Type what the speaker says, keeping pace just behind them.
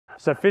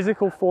So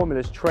Physical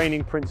Formula's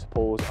training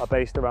principles are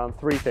based around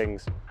three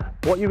things: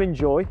 what you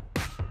enjoy,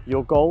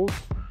 your goals,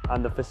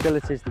 and the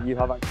facilities that you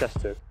have access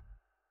to.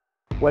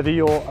 Whether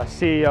you're a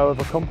CEO of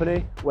a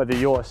company, whether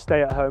you're a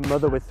stay-at-home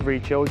mother with 3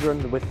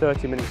 children with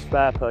 30 minutes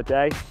spare per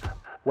day,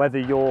 whether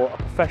you're a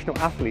professional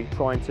athlete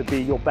trying to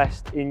be your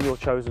best in your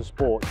chosen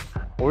sport,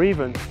 or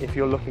even if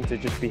you're looking to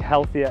just be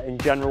healthier in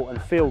general and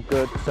feel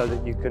good so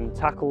that you can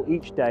tackle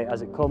each day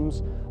as it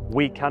comes,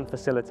 we can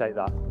facilitate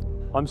that.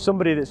 I'm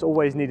somebody that's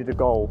always needed a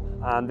goal,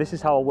 and this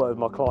is how I work with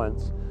my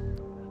clients.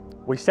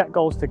 We set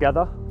goals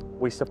together,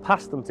 we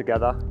surpass them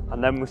together,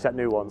 and then we set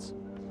new ones.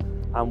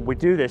 And we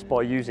do this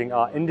by using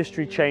our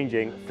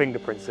industry-changing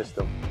fingerprint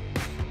system.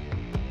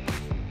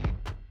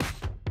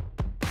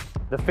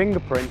 The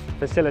fingerprint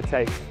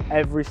facilitates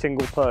every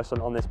single person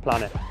on this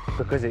planet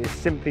because it is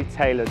simply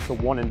tailored to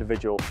one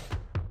individual.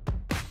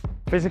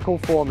 Physical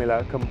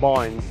Formula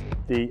combines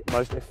the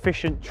most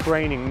efficient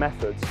training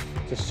methods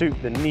to suit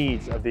the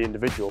needs of the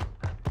individual.